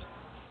 that's nice.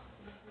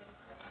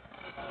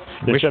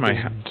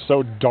 It's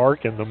so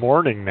dark in the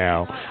morning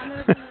now.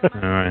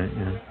 All right,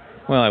 yeah.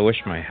 Well, I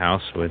wish my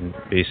house wouldn't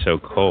be so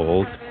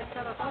cold.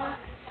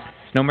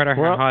 No matter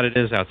how hot it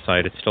is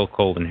outside, it's still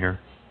cold in here.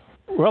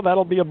 Well,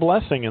 that'll be a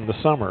blessing in the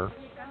summer.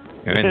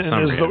 And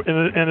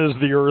as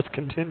the earth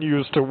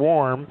continues to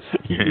warm,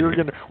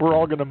 we're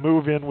all gonna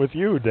move in with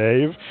you,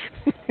 Dave.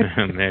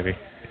 Maybe.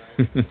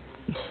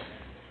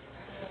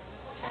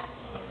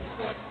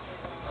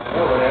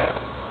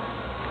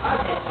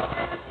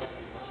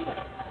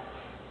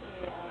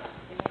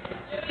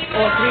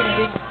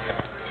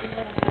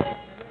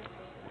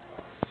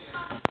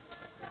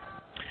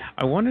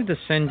 I wanted to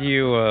send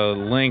you a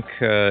link.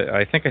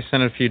 I think I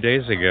sent it a few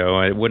days ago.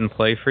 It wouldn't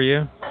play for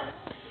you?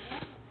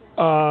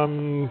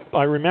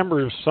 I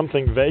remember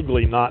something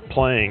vaguely not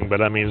playing,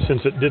 but I mean,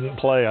 since it didn't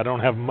play, I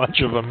don't have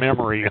much of a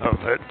memory of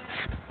it.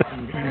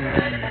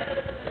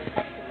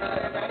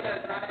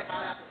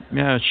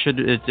 Yeah,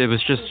 it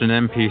was just an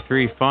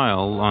MP3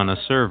 file on a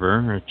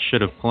server. It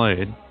should have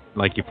played,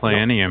 like you play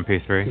any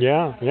MP3.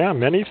 Yeah,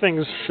 many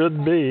things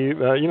should be.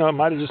 It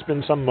might have just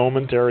been some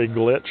momentary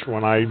glitch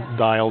when I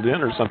dialed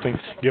in or something.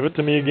 Give it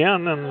to me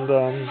again,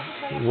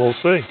 and we'll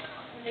see.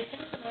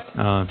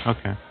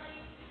 Okay.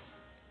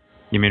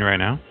 You mean right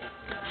now?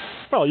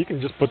 Well, you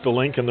can just put the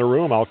link in the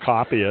room. I'll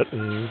copy it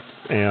and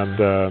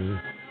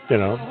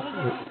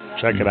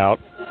check it out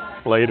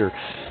later.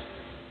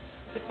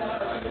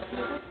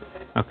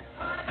 Okay.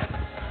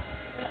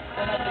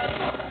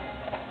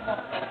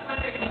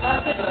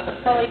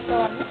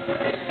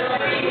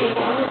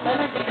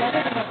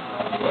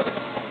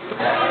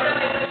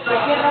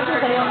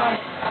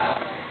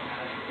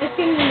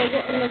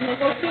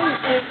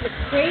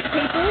 Great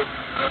papers.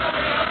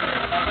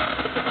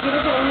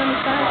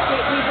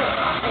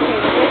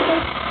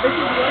 This is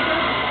yours,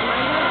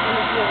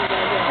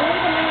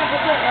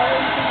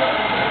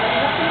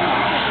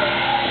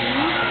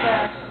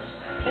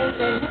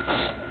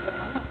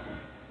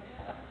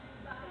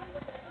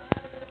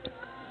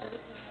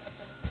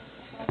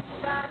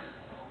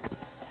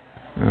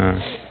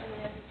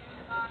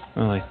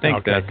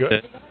 Okay, that's good.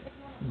 it.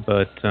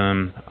 But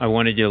I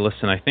wanted you to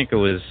listen. I think it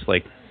was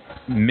like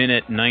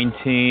minute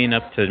 19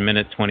 up to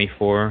minute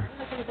 24.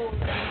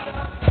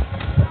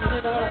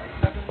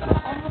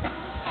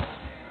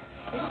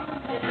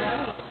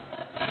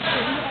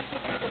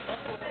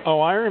 Oh,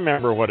 I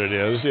remember what it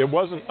is. It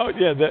wasn't. Oh,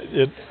 yeah.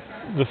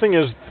 The thing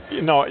is,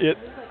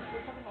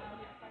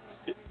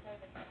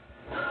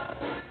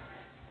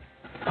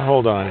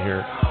 hold on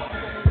here.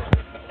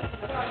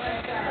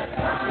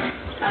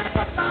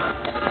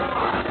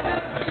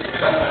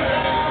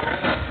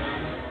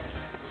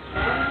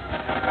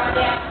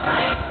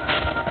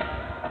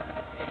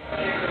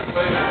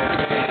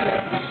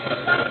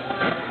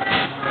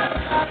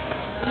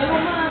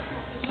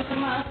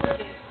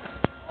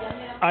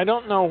 I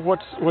don't know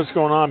what's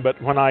going on,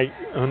 but when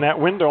that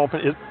window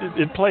opened,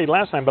 it played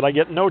last time, but I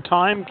get no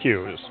time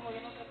cues.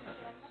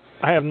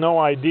 I have no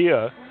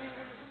idea.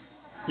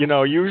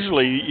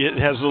 Usually it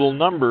has little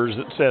numbers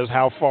that says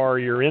how far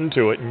you're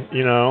into it,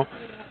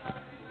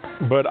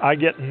 but I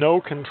get no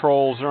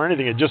controls or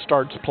anything. It just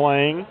starts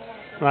playing,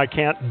 and I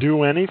can't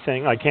do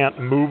anything. I can't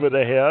move it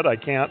ahead. I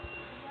can't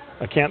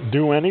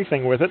do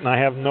anything with it, and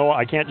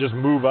I can't just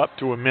move up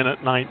to a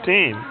minute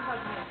 19.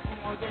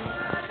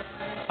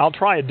 I'll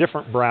try a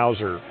different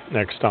browser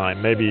next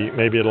time. Maybe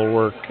it'll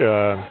work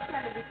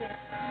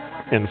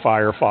in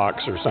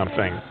Firefox or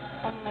something.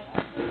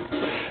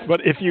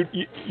 But if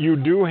you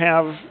do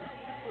have,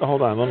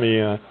 hold on, let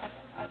me.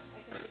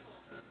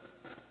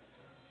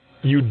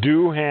 You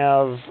do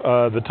have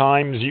the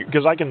times,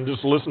 because I can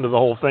just listen to the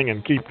whole thing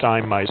and keep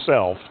time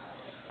myself.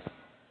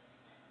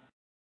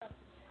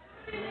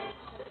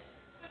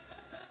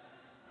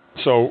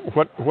 So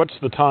what's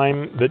the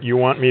time that you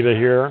want me to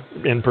hear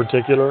in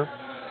particular?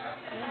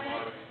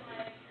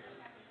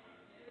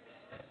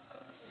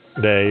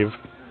 Dave.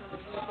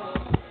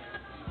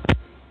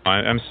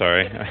 I'm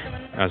sorry.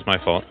 That was my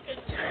fault.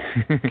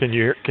 Can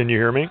you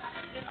hear me?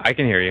 I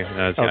can hear you.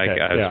 That's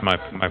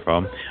my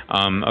problem.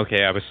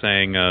 Okay, I was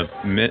saying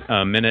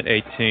minute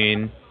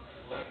 18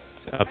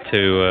 up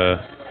to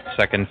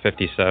second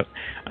 57.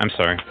 I'm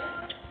sorry.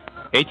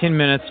 18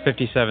 minutes,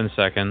 57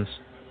 seconds.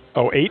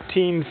 Oh,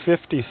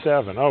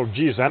 18:57. Oh,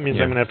 geez, that means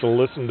I'm going to have to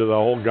listen to the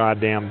whole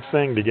goddamn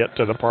thing to get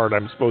to the part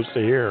I'm supposed to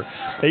hear.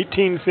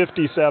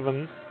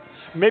 18:57.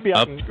 Maybe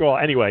I can. Well,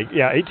 anyway,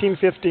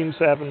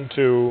 18:57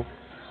 to.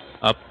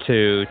 Up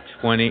to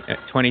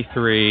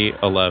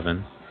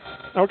 23:11.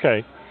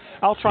 Okay,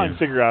 I'll try and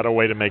figure out a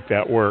way to make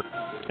that work.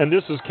 And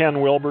this is Ken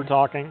Wilber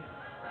talking.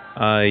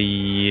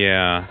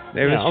 Yeah.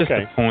 It was just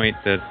a point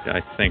that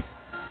I think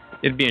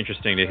it'd be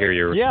interesting to hear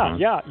your response.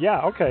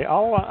 Yeah. Okay,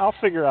 I'll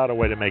figure out a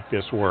way to make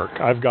this work.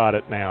 I've got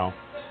it now,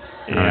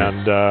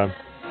 and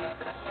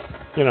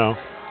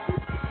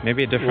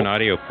maybe a different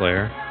audio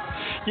player.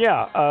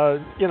 Yeah,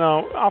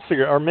 I'll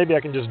figure, or maybe I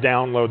can just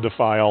download the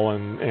file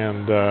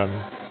and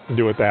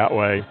do it that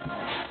way.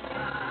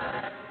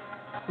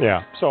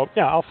 Yeah. So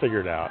I'll figure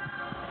it out.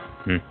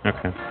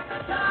 Okay.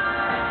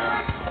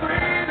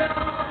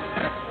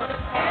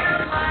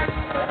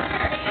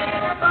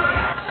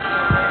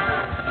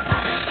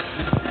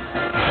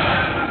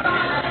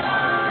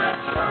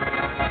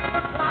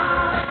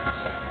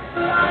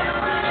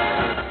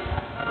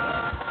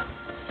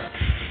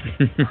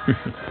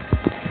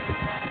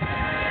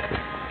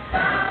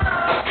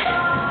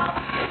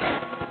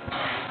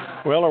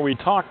 Well, are we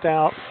talked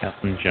out?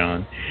 Elton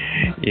John.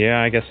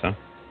 Yeah, I guess so.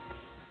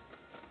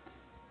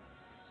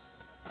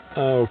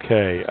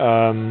 Okay.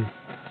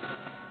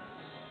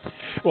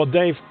 Well,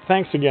 Dave,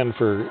 thanks again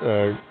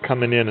for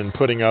coming in and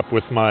putting up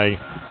with my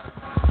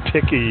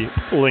picky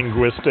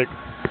linguistic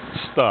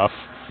stuff.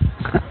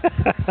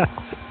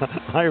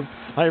 I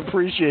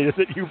appreciate it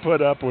that you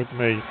put up with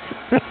me.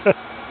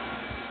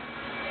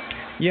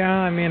 Yeah,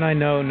 I mean, I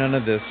know none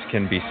of this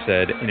can be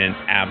said in an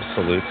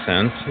absolute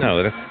sense.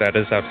 No, that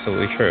is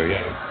absolutely true,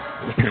 yeah.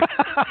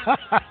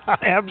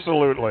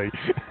 Absolutely.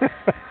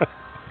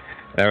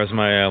 That was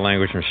my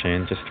language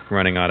machine, just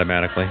running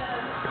automatically.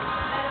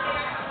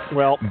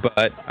 Well,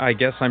 but I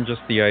guess I'm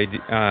just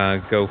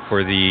go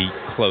for the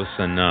close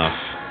enough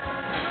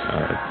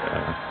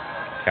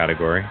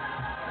category.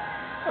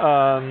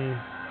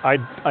 I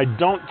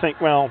don't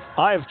think. Well,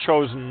 I've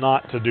chosen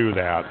not to do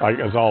that.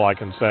 Is all I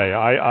can say.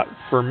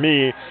 For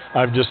me,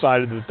 I've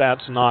decided that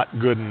that's not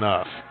good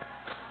enough.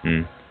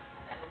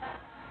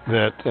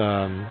 That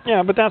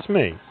but that's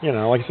me.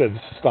 Like I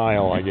said,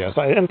 style, I guess.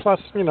 And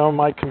plus,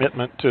 my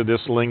commitment to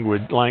this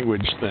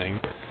language thing.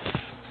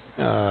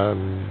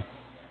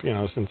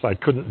 Since I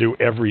couldn't do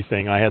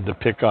everything, I had to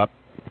pick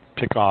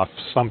off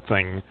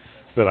something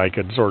that I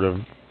could sort of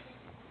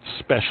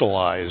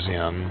specialize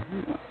in.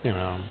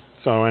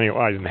 So anyway,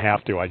 I didn't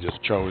have to. I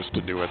just chose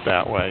to do it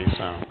that way.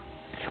 So,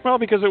 well,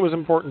 because it was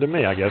important to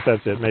me, I guess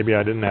that's it. Maybe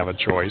I didn't have a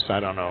choice. I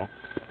don't know,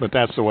 but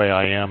that's the way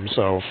I am.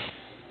 So,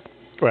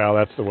 well,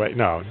 that's the way.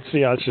 No,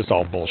 see, that's just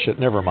all bullshit.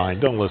 Never mind.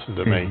 Don't listen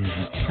to me.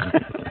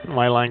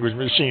 My language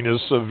machine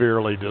is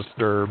severely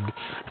disturbed.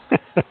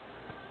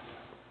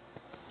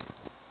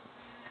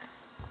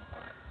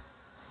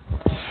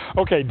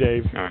 Okay,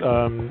 Dave.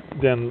 Right.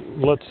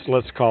 Then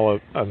let's call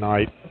it a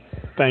night.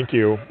 Thank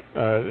you.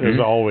 As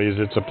always,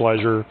 it's a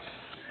pleasure,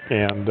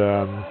 and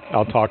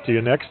I'll talk to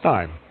you next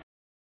time.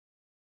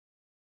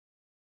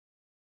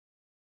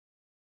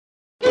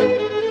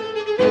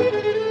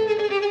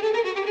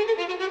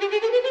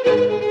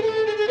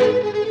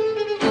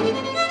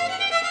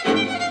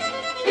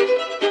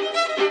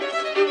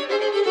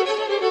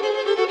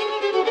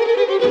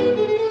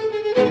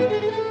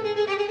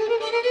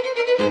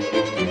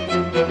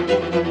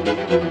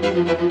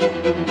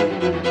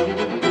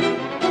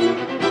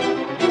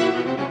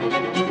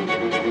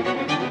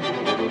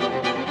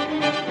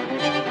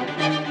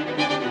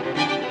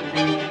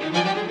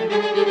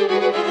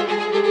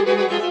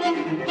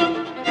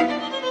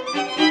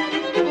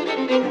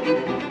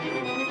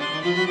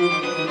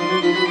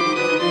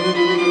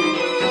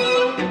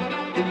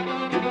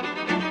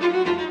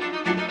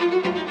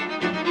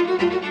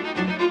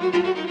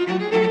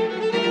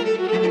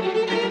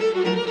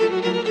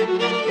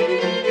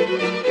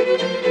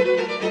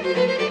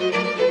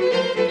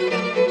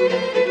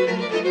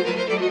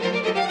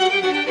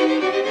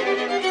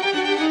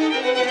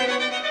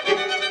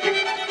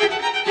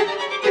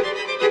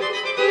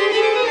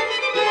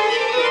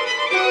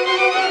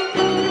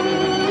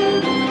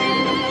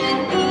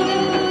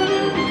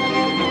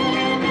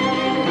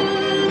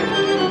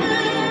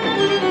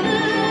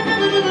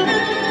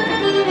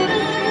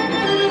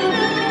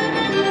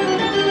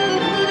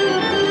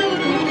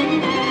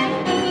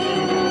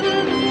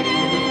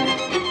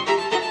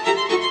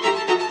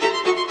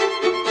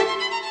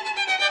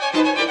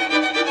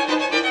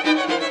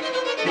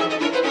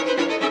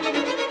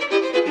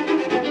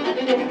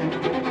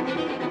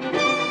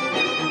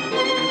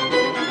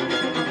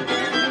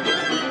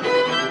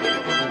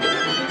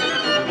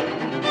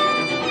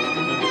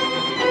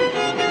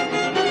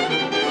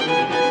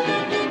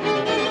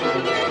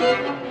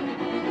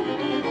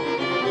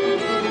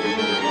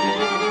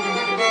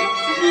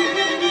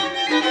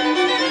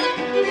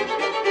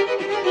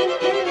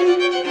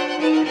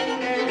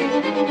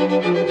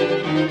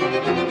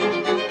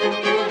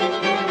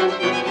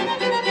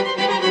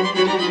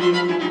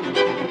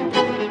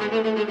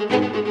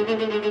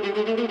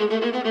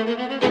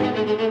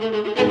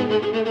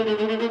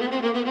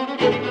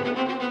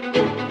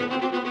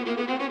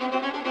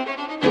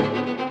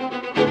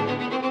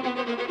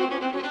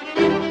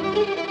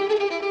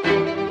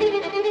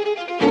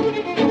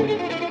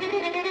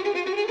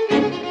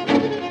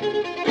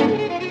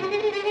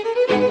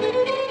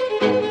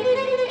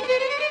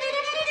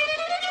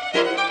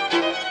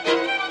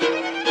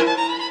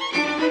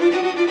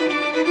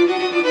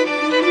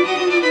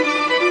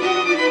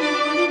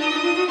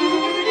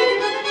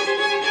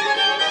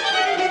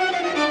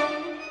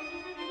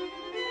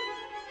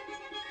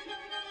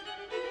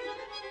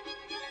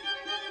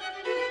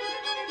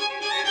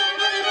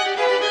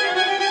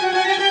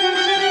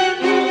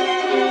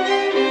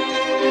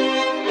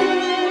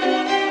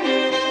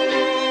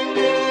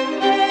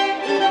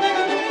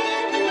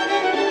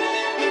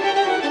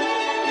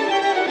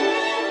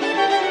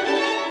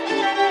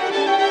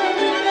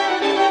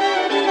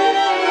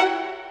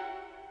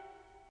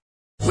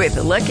 With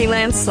the Lucky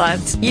Land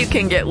Slots, you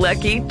can get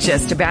lucky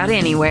just about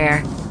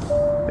anywhere.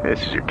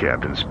 This is your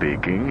captain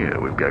speaking.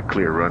 We've got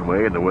clear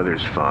runway and the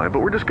weather's fine, but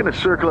we're just going to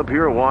circle up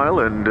here a while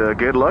and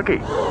get lucky.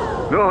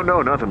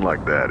 No, nothing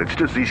like that. It's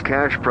just these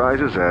cash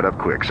prizes add up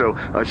quick. So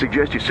I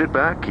suggest you sit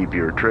back, keep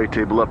your tray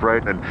table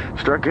upright, and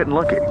start getting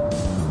lucky.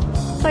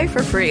 Play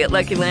for free at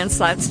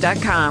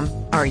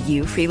LuckyLandSlots.com. Are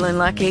you feeling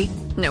lucky?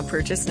 No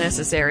purchase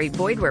necessary.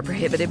 Void where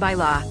prohibited by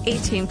law.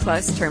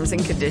 18+ terms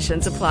and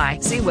conditions apply.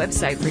 See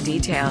website for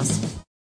details.